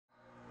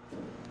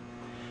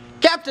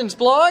Captain's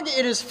Blog.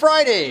 It is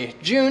Friday,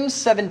 June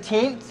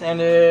 17th, and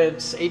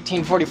it's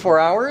 1844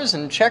 hours,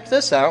 and check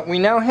this out. We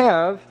now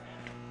have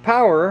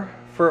power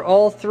for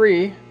all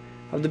three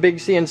of the big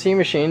CNC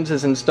machines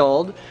is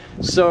installed.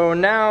 So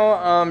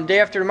now, day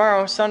after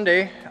tomorrow,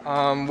 Sunday,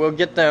 we'll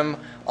get them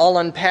all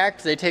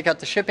unpacked. They take out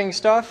the shipping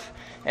stuff,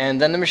 and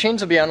then the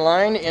machines will be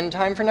online in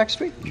time for next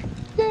week.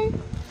 Yay!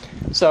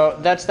 So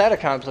that's that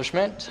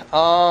accomplishment.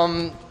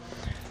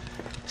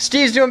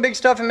 Steve's doing big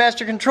stuff in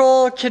Master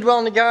Control. Kidwell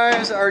and the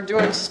guys are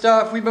doing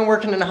stuff. We've been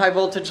working in the high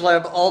voltage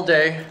lab all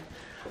day.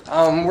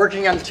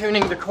 Working on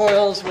tuning the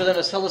coils with an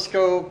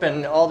oscilloscope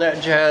and all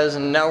that jazz,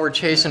 and now we're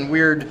chasing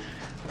weird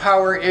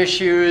power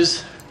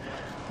issues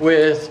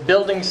with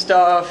building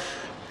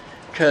stuff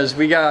because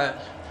we got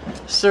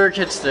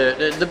circuits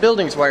that the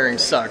building's wiring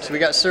sucks. We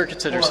got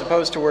circuits that are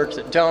supposed to work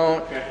that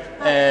don't.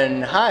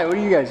 And hi, what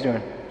are you guys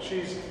doing?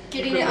 She's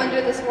getting it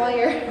under this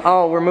wire.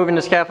 Oh, we're moving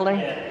the scaffolding?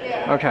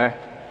 Yeah. Okay.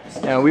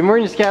 Yeah, we're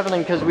moving the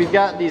scaffolding because we've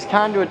got these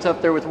conduits up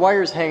there with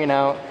wires hanging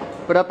out,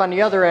 but up on the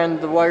other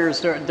end, the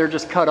wires, they're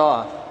just cut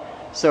off.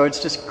 So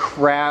it's just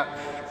crap,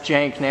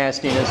 jank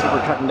nastiness that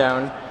we're cutting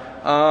down.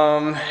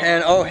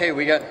 And oh, hey,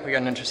 we got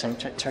an interesting,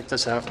 check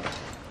this out.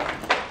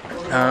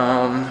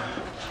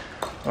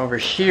 Over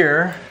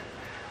here,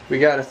 we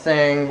got a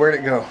thing, where'd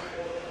it go?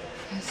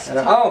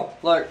 Oh,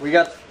 look, we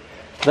got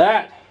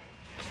that.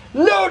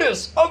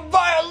 Notice of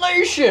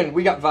violation!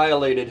 We got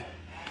violated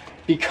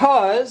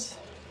because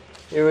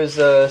it was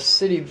a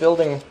city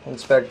building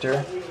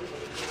inspector.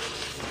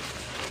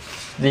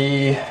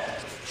 The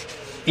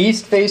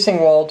east-facing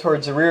wall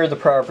towards the rear of the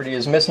property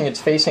is missing its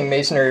facing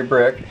masonry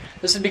brick.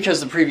 This is because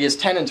the previous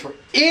tenants were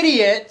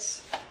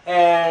idiots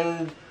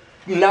and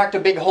knocked a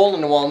big hole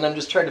in the wall and then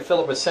just tried to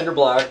fill it with cinder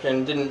block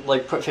and didn't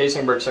like put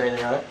facing bricks or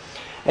anything on it.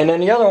 And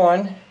then the other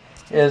one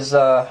is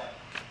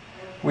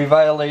we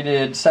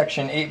violated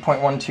section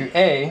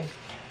 8.12a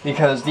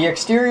because the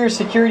exterior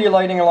security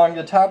lighting along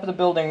the top of the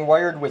building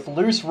wired with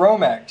loose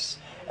Romex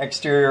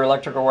exterior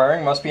electrical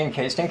wiring must be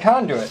encased in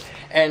conduit.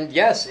 And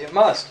yes, it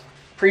must.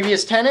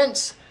 Previous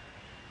tenants,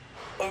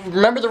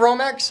 remember the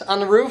Romex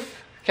on the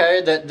roof?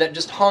 Okay, that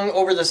just hung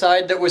over the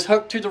side that was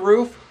hooked to the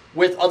roof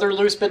with other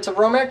loose bits of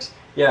Romex?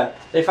 Yeah,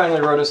 they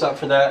finally wrote us up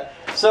for that.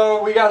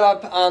 So we got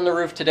up on the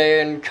roof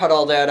today and cut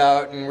all that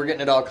out, and we're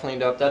getting it all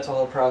cleaned up. That's a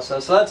whole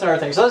process. So that's another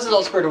thing. So this is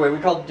all squared away. We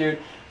called the dude,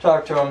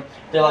 talked to him.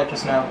 They like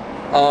us now.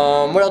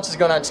 What else is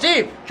going on?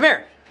 Steve, come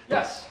here.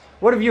 Yes.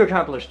 What have you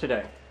accomplished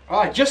today?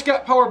 I just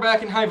got power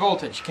back in high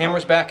voltage.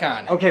 Camera's back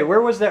on. Okay,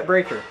 where was that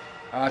breaker?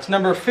 It's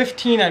number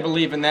 15, I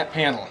believe, in that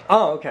panel.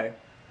 Oh, okay.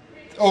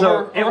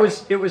 So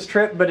it was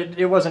tripped, but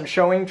it wasn't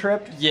showing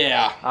tripped?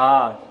 Yeah.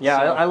 Ah, yeah,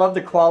 So, I love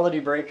the quality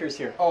breakers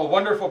here. Oh,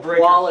 wonderful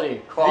breakers.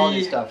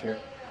 Quality stuff here.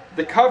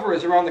 The cover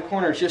is around the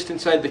corner, just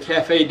inside the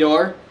cafe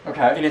door.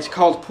 Okay. And it's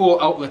called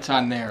pull outlets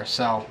on there,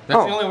 so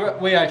that's the only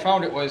way I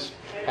found it was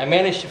I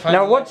managed to find.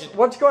 Now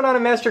what's going on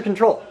in Master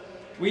Control?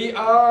 We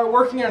are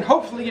working on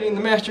hopefully getting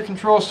the Master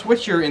Control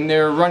switcher in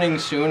there running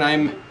soon.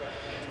 I'm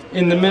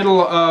in the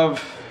middle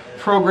of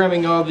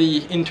programming all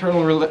the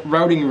internal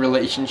routing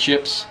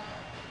relationships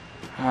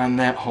on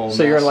that whole mess.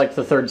 So you're in like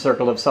the third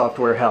circle of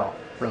software hell,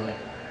 really.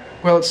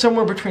 Well, it's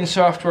somewhere between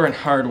software and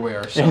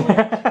hardware, so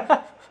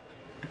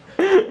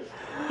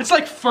it's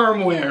like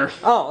firmware.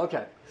 Oh,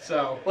 okay.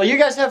 So well, you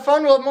guys have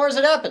fun. We'll have more as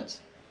it happens.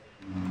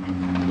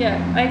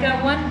 Yeah, I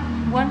got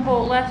one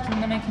bolt left,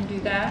 and then I can do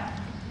that.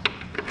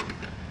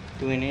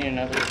 Do we need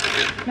another?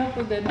 Nope,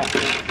 we're good.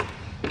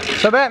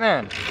 So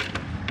Batman,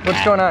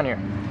 what's going on here?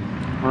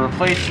 We're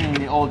replacing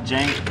the old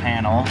jank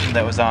panel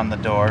that was on the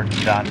door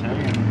to Dante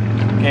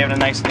and gave it a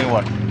nice new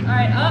one.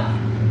 Alright, up.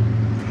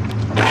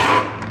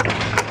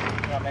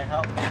 You want me to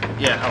help?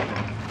 Yeah, help.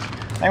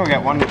 I think we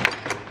got one. Oh,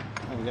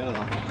 we got it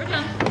all. We're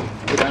done.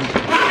 We're done.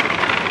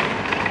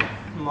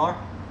 More?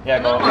 Yeah,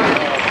 go.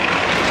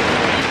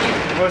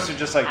 Thank Moose would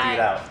just like to get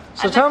out.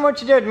 So tell them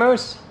what you did,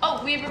 Moose.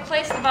 Oh, we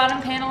replaced the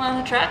bottom panel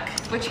on the truck,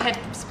 which had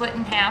split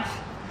in half.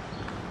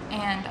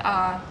 And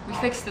we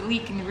fixed the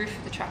leak in the roof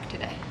of the truck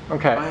today.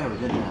 Okay.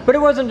 But it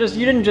wasn't just,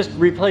 you didn't just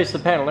replace the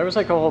panel, there was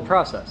like a whole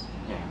process.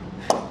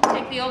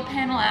 Take the old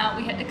panel out,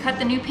 we had to cut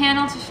the new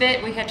panel to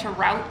fit, we had to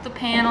route the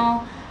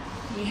panel,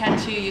 we had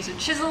to use a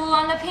chisel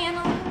on the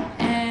panel,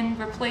 and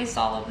replace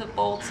all of the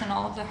bolts and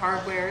all of the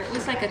hardware. It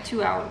was like a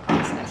 2-hour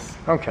process.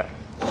 Okay.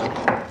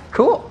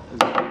 Cool.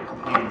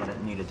 That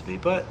it needed to be,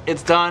 but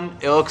it's done.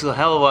 It looks a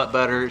hell of a lot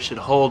better. It should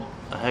hold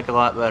a heck of a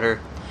lot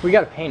better. We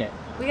gotta paint it.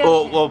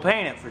 We'll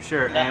paint it for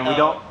sure, and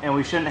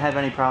we shouldn't have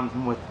any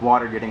problems with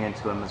water getting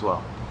into them as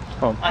well.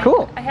 Oh,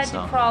 cool. I had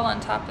to crawl on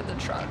top of the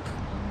truck.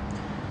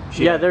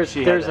 Yeah, there's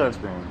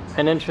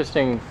an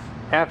interesting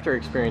after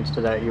experience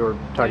to that you were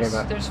talking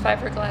about. There's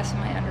fiberglass in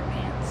my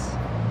underpants.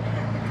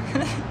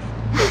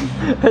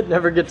 It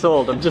never gets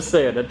old, I'm just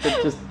saying. It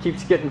just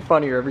keeps getting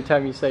funnier every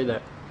time you say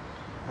that.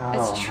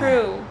 It's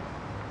true.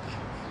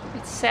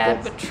 It's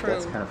sad but true.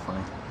 That's kind of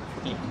funny.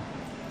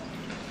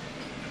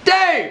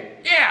 Dave!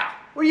 yeah.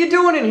 What are you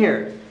doing in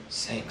here?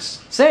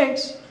 Sinks.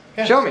 Sinks?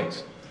 Yeah, Show me.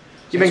 sinks.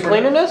 You been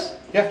cleaning this?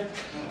 Yeah.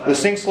 The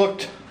sinks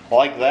looked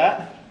like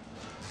that.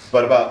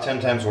 but about 10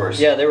 times worse.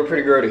 Yeah, they were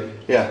pretty grody.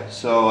 Yeah,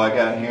 so I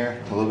got in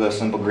here, a little bit of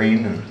simple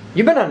green. And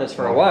You've been on this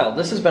for a while.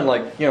 This has been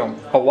like, you know,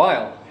 a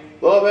while.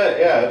 a little bit,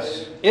 yeah.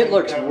 It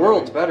looks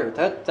worlds better.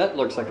 That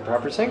looks like a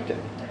proper sink to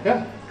me.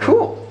 Yeah.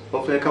 Cool.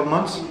 Hopefully a couple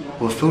months,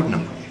 we'll have food in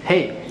them.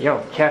 Hey,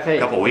 yo, cafe. A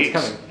couple it's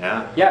weeks. coming.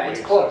 Yeah. Yeah,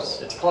 it's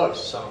close. It's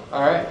close. So,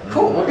 all right.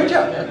 Cool. Well, good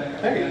job,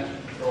 man. There you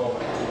go.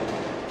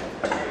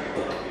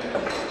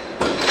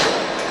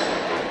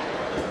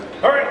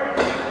 All right.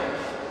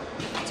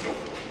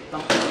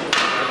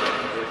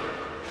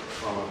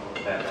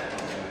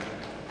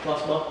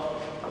 Lost ball.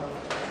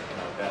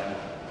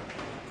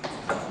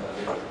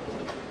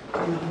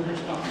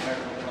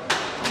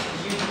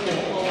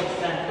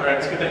 All right,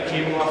 let's get that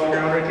cable off the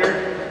ground right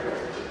there.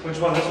 Which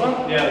one? This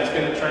one? Yeah, it's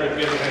gonna try to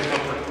get it in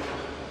comfort.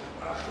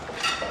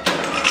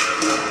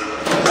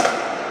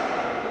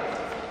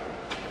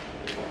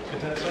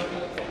 Get that stuff?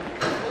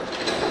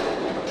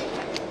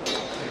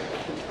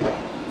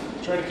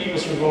 Try to keep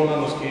us from going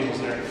on those cables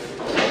there.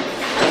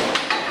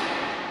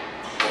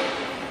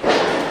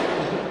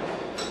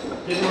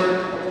 Didn't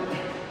work.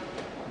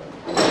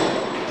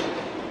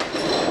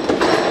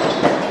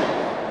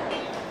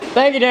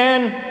 Thank you,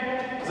 Dan.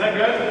 Is that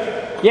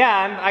good?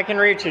 Yeah, I can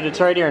reach it. It's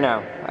right here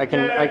now. I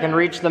can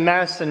reach the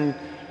mess, and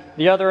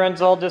the other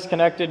end's all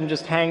disconnected and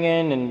just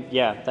hanging. And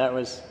yeah, that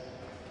was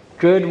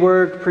good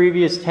work,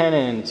 previous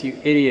tenants. You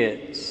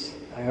idiots.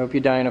 I hope you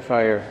die in a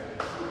fire.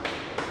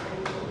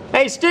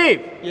 Hey,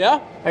 Steve. Yeah?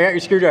 I got your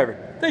screwdriver.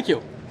 Thank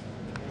you.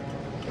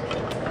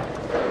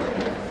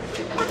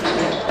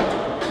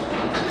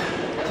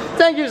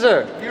 Thank you,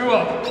 sir. You're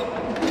welcome.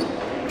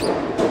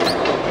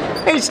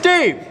 Hey,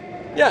 Steve.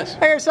 Yes.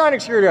 I got a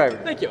sonic screwdriver.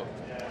 Thank you.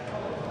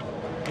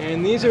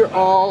 And these are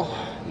all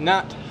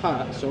not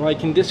hot, so I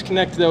can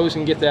disconnect those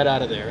and get that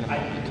out of there in a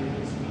moment.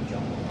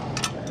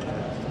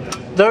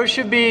 Those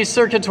should be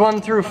circuits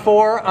 1 through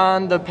 4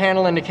 on the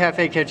panel in the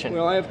cafe kitchen.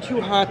 Well, I have 2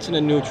 hots and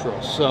a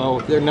neutral, so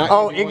they're not.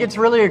 Oh, it gets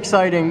really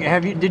exciting.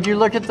 Did you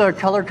look at the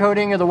color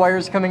coding of the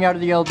wires coming out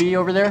of the LB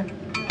over there?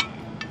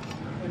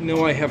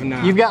 No, I have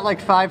not. You've got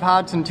like 5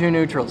 hots and 2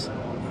 neutrals.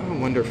 Oh,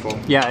 wonderful.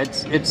 Yeah,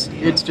 it's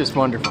just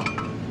wonderful.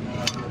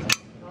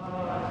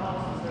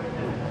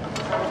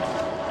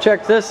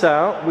 Check this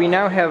out. We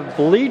now have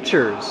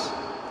bleachers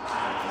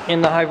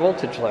in the high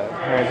voltage lab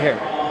right here.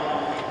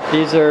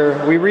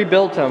 We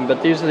rebuilt them,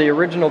 but these are the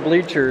original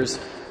bleachers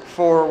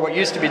for what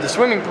used to be the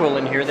swimming pool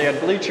in here. They had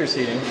bleacher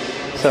seating.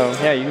 So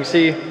yeah, you can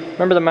see,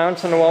 remember the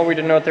mounts on the wall we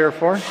didn't know what they were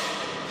for?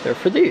 They're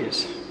for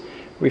these.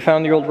 We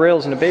found the old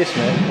rails in the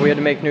basement. We had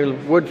to make new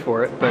wood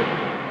for it, but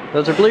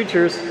those are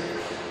bleachers.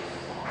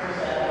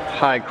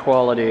 High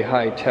quality,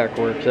 high tech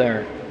work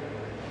there.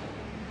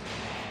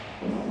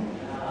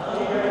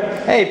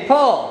 Hey,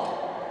 Paul.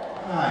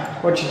 Hi.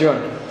 What you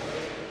doing?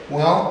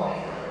 Well,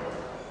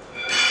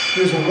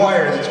 there's a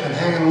wire that's been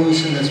hanging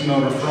loose in this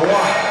motor for a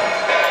while.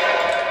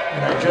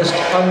 And I just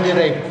undid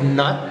a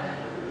nut,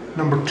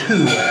 number 2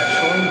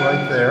 actually,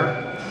 right there.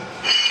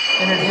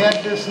 And it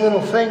had this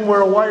little thing where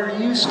a wire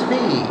used to be.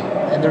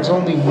 And there's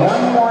only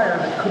one wire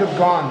that could have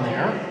gone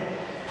there.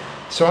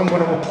 So I'm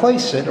going to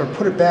replace it or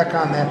put it back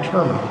on that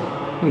terminal.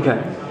 Okay.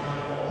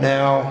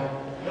 Now,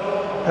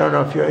 I don't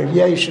know if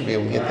you should be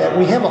able to get that.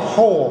 We have a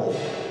hole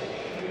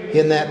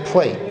in that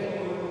plate.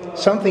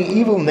 Something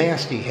evil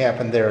nasty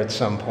happened there at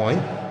some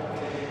point.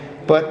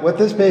 But what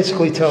this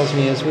basically tells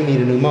me is we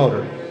need a new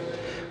motor.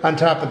 On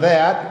top of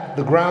that,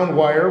 the ground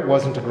wire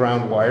wasn't a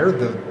ground wire.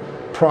 The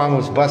prong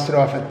was busted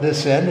off at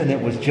this end and it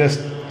was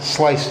just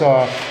sliced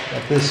off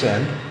at this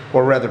end,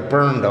 or rather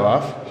burned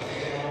off.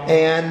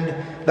 And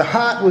the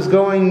hot was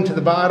going to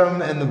the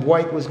bottom and the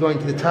white was going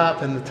to the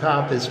top, and the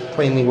top is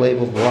plainly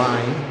labeled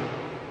line.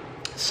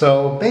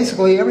 So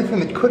basically everything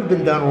that could have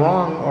been done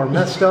wrong or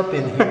messed up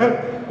in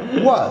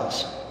here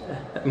was.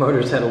 That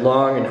motor's had a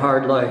long and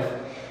hard life.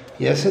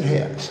 Yes, it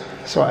has.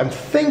 So I'm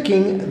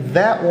thinking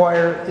that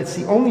wire, it's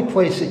the only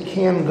place it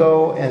can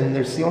go, and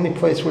there's the only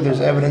place where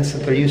there's evidence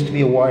that there used to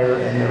be a wire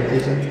and there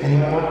isn't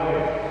anymore.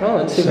 Well,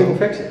 let's see if we can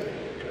fix it.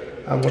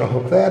 I'm going to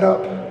hook that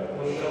up,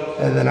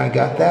 and then I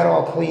got that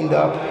all cleaned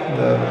up,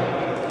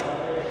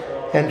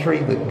 the entry,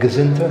 the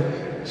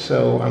gazinta.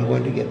 So I'm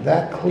going to get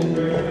that cleaned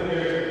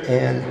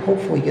and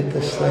hopefully get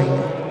this thing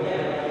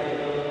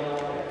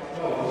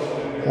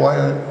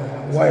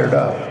wired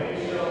up.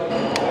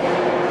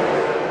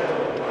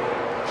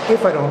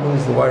 If I don't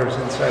lose the wires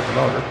inside the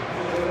motor.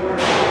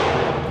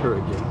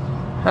 Very good.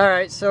 All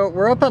right, so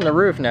we're up on the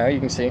roof now. You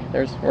can see,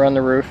 we're on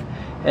the roof,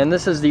 and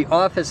this is the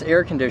office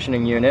air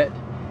conditioning unit.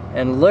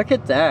 And look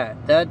at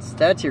that.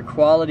 That's your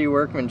quality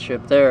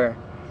workmanship there.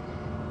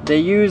 They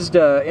used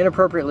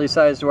inappropriately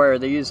sized wire.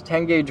 They used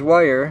 10 gauge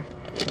wire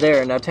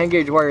there. Now 10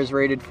 gauge wire is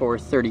rated for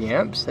 30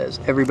 amps, as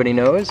everybody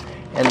knows.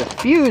 And the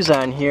fuse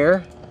on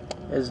here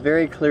is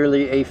very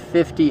clearly a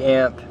 50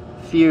 amp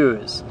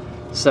fuse.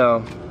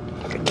 So,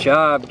 good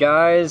job,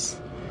 guys.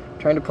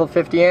 Trying to pull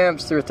 50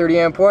 amps through a 30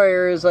 amp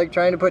wire is like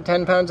trying to put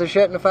 10 pounds of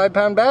shit in a 5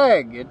 pound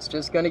bag. It's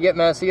just gonna get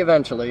messy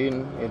eventually,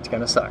 and it's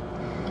gonna suck.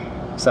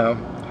 So,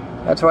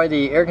 That's why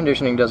the air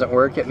conditioning doesn't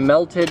work. It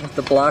melted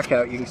the block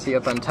out, you can see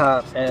up on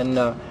top, and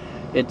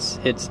it's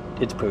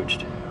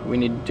pooched. We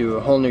need to do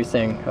a whole new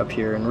thing up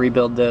here and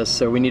rebuild this.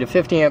 So we need a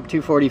 50 amp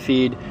 240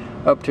 feed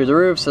up to the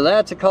roof. So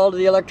that's a call to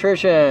the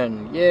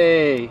electrician.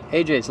 Yay!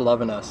 AJ's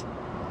loving us.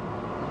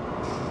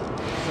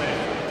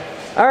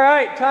 All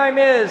right, time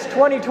is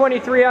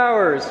 20:23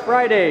 hours,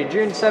 Friday,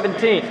 June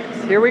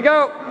 17th. Here we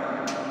go.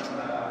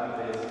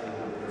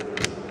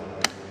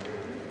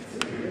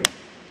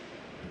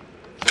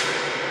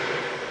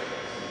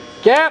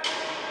 Gap.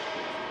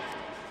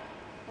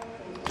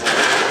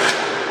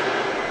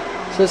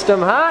 System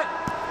hot.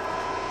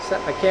 Set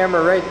my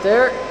camera right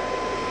there.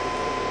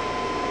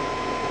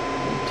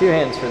 2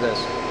 hands for this.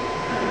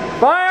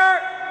 Fire!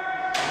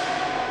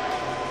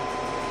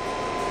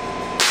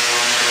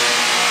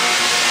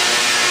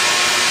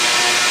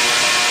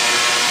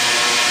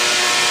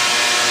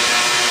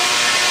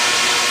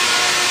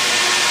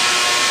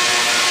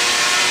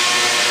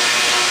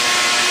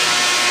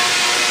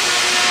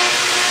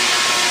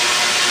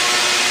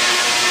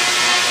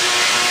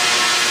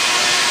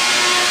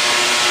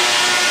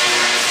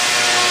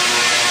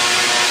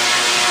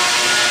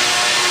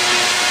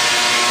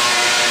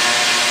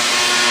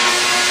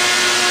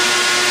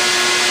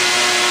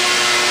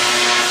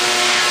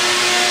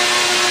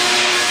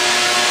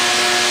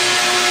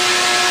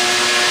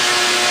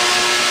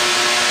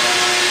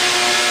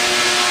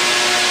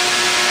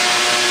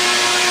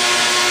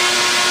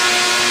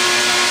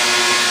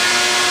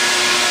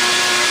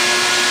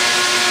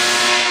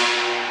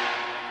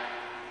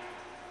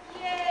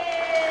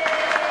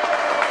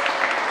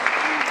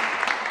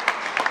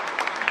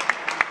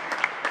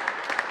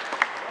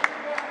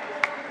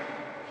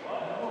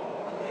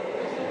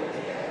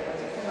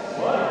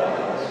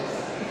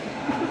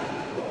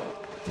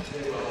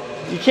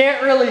 You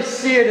can't really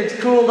see it, it's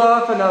cooled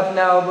off enough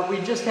now, but we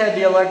just had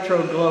the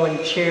electrode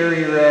glowing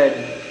cherry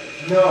red.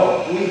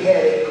 No, we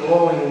had it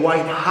glowing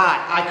white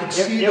hot. I could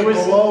see the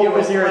glow. It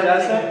was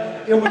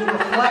iridescent? It was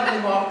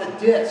reflecting off the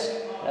disc.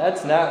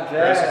 That's not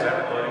bad. Chris, is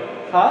that recording?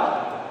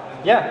 Huh?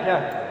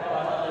 Yeah.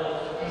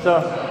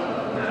 So,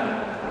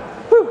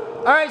 whew.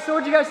 All right, so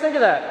what'd you guys think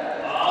of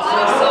that?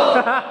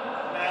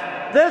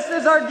 Awesome. This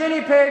is our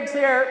guinea pigs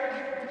here.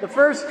 The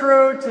first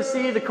crew to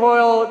see the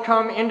coil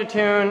come into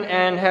tune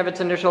and have its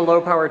initial low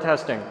power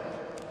testing.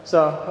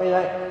 So, what do you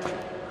think?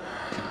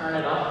 Turn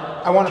it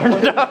off. I want to Turn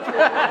it up.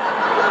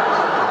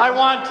 I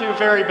want to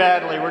very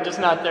badly. We're just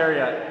not there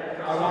yet.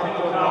 I want to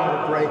put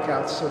longer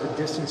breakouts so the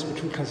distance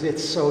between, because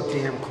it's so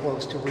damn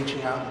close to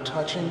reaching out and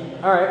touching.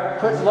 All right,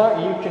 put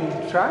long. You can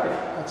try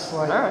it. It's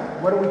like, all right.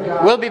 What do we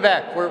got? We'll be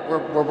back. We're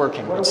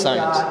working. What It's do we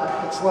science.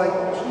 got? It's like.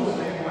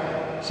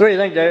 So what do you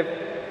think, Dave?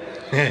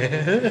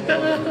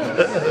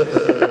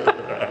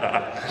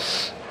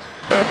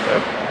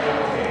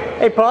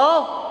 Hey,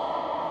 Paul.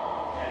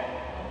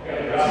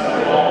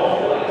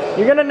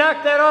 You're gonna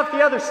knock that off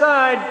the other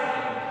side.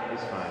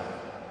 He's fine.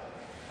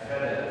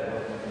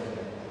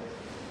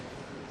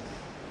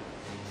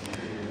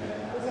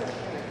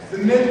 The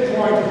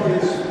midpoint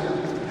is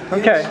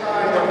Okay.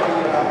 inside of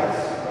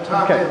the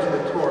top Okay. edge of the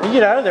torque. You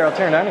get out of there, I'll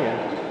turn it on again.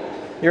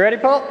 You ready,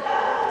 Paul?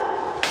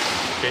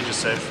 Cage is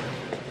safe.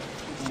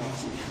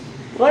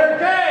 Clear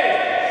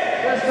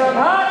cage! System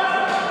hot!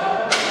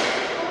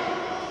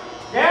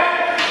 Yeah!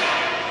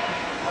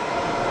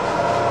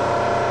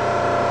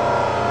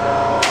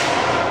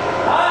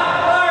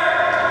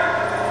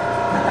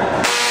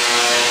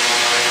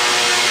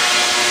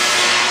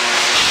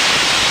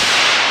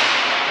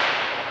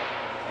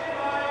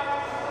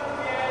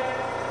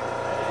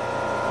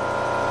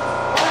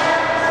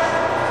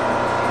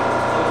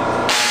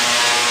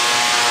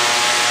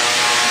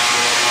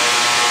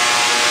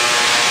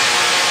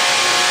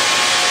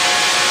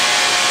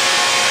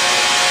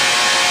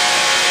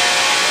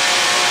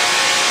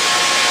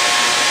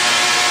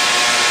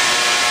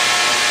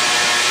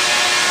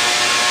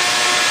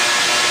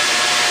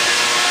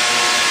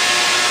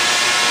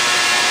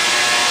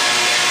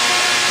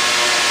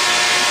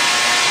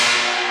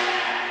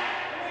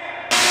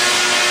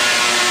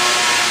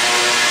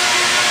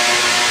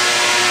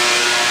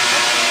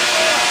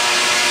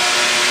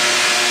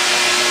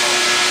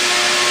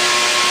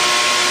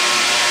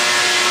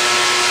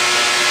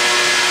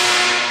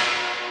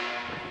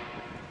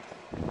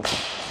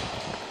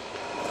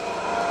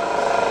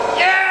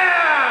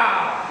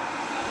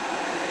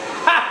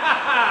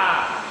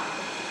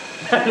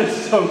 That is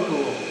so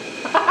cool.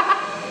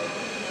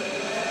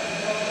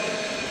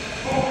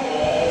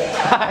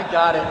 I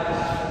got it.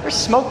 There's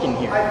smoke in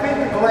here. I think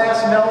the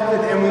glass melted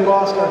and we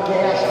lost our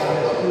gas on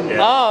this.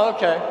 Yeah. Oh,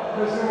 okay.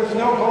 Because there was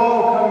no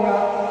glow coming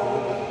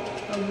up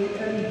from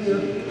the end here.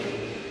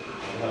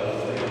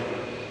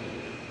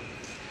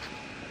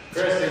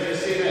 Chris, did you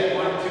see that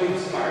one tube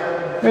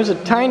spiral? There's a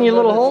tiny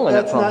little hole in it,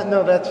 That's Paul. not,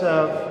 no,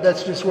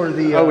 that's just where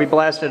the... Oh, we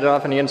blasted it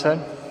off on the inside?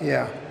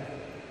 Yeah. Is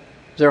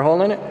there a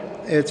hole in it?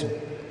 It's,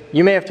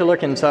 You may have to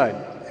look inside.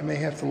 I may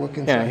have to look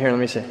Yeah, inside. here, let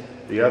me see.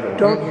 The other one.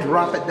 Don't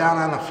drop it down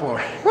on the floor.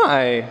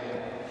 Why?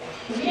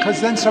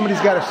 Because then somebody's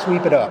got to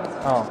sweep it up.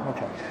 Oh,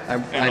 okay.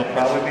 It'll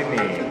probably be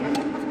me.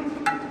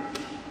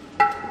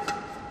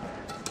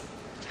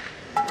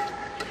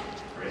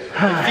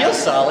 It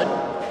feels solid.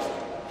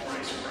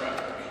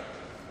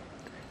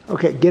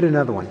 Okay, get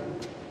another one.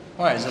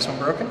 Why, is this one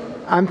broken?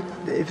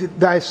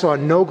 I saw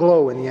no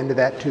glow in the end of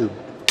that tube.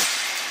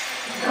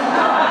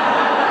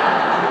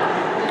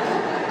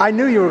 I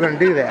knew you were going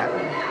to do that.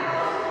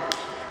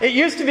 It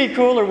used to be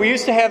cooler. We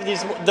used to have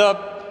these,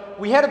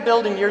 we had a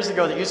building years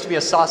ago that used to be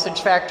a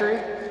sausage factory,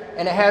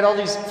 and it had all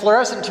these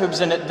fluorescent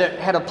tubes in it that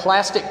had a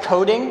plastic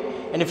coating,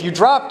 and if you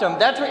dropped them,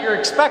 that's what you're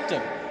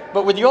expecting.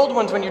 But with the old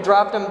ones, when you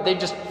dropped them, they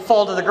just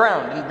fall to the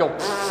ground and go,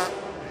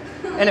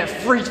 and it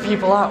freaks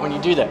people out when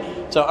you do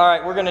that. So, all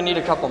right, we're going to need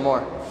a couple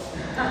more.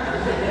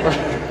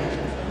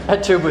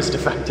 That tube was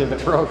defective,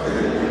 it broke.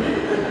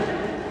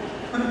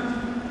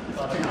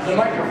 The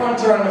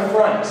microphones are on the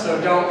front, so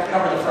don't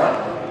cover the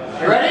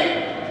front. You ready?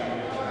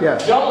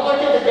 Yes. Don't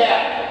look at the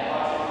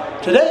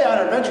gap. Today on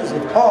Adventures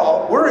with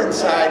Paul, we're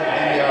inside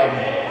the,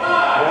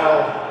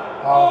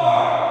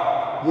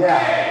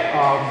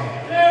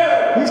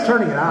 he's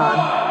turning it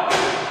on.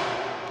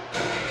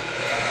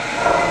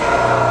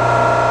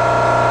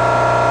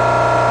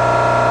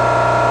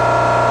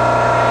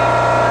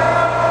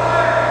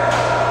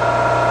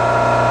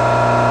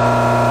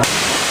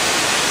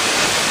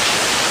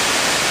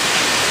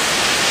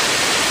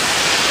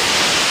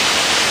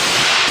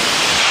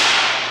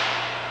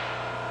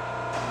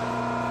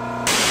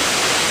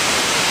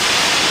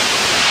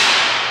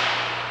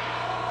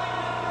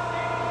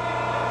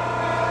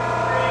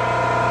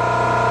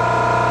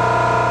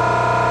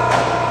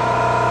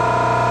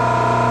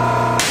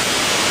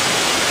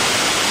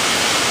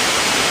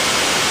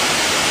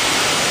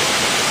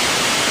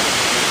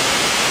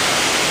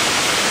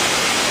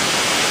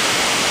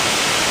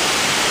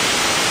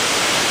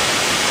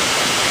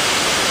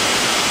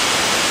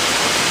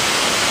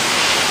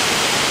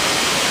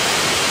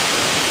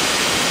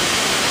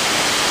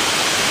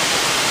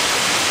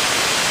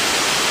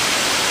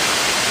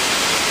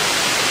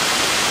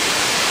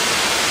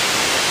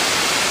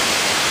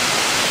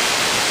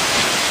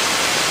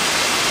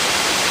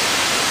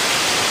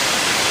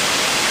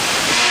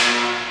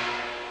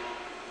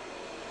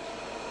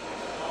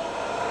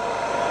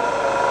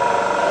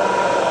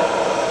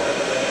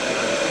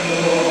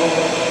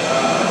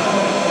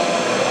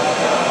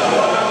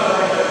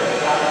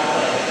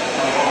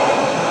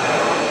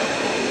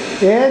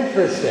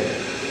 Interesting.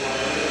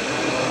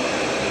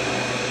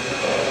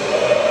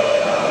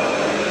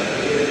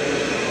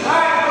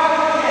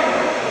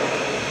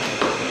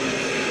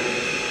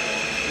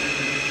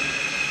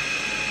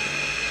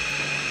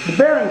 The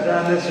bearings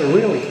on this are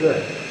really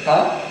good.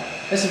 Huh?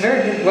 It's a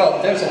very good,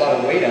 well, there's a lot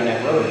of weight on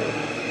that road.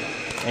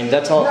 And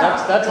that's all,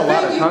 that's a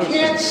lot of tungsten. You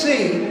can't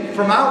see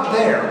from out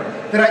there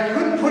that I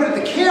couldn't put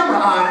the camera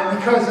on it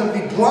because of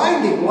the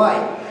blinding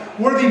light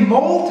were the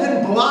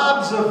molten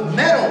blobs of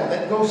metal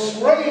that go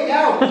spraying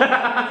out on the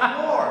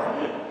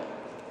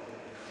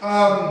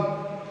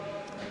floor.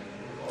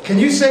 Can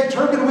you say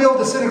turbine wheel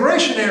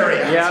disintegration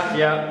area?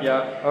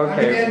 Yeah.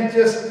 Okay. And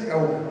just,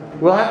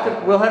 We'll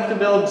have to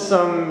build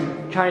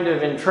some kind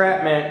of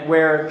entrapment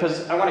where,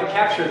 because I want to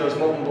capture those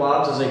molten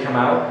blobs as they come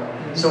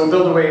out. So we'll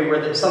build a way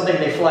where there's something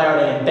they fly out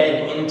and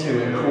embed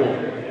into and cool.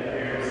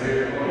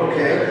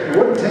 Okay, it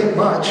wouldn't take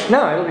much.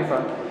 No, it'll be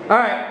fun. All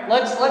right,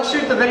 let's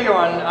shoot the video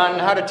on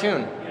how to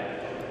tune.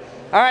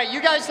 All right,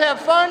 you guys have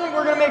fun.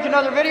 We're gonna make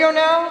another video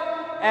now,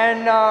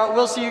 and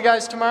we'll see you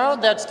guys tomorrow.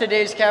 That's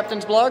today's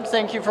Captain's Blog.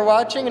 Thank you for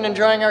watching and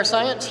enjoying our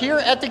science here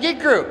at the Geek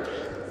Group.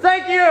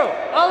 Thank you,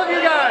 all of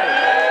you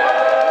guys.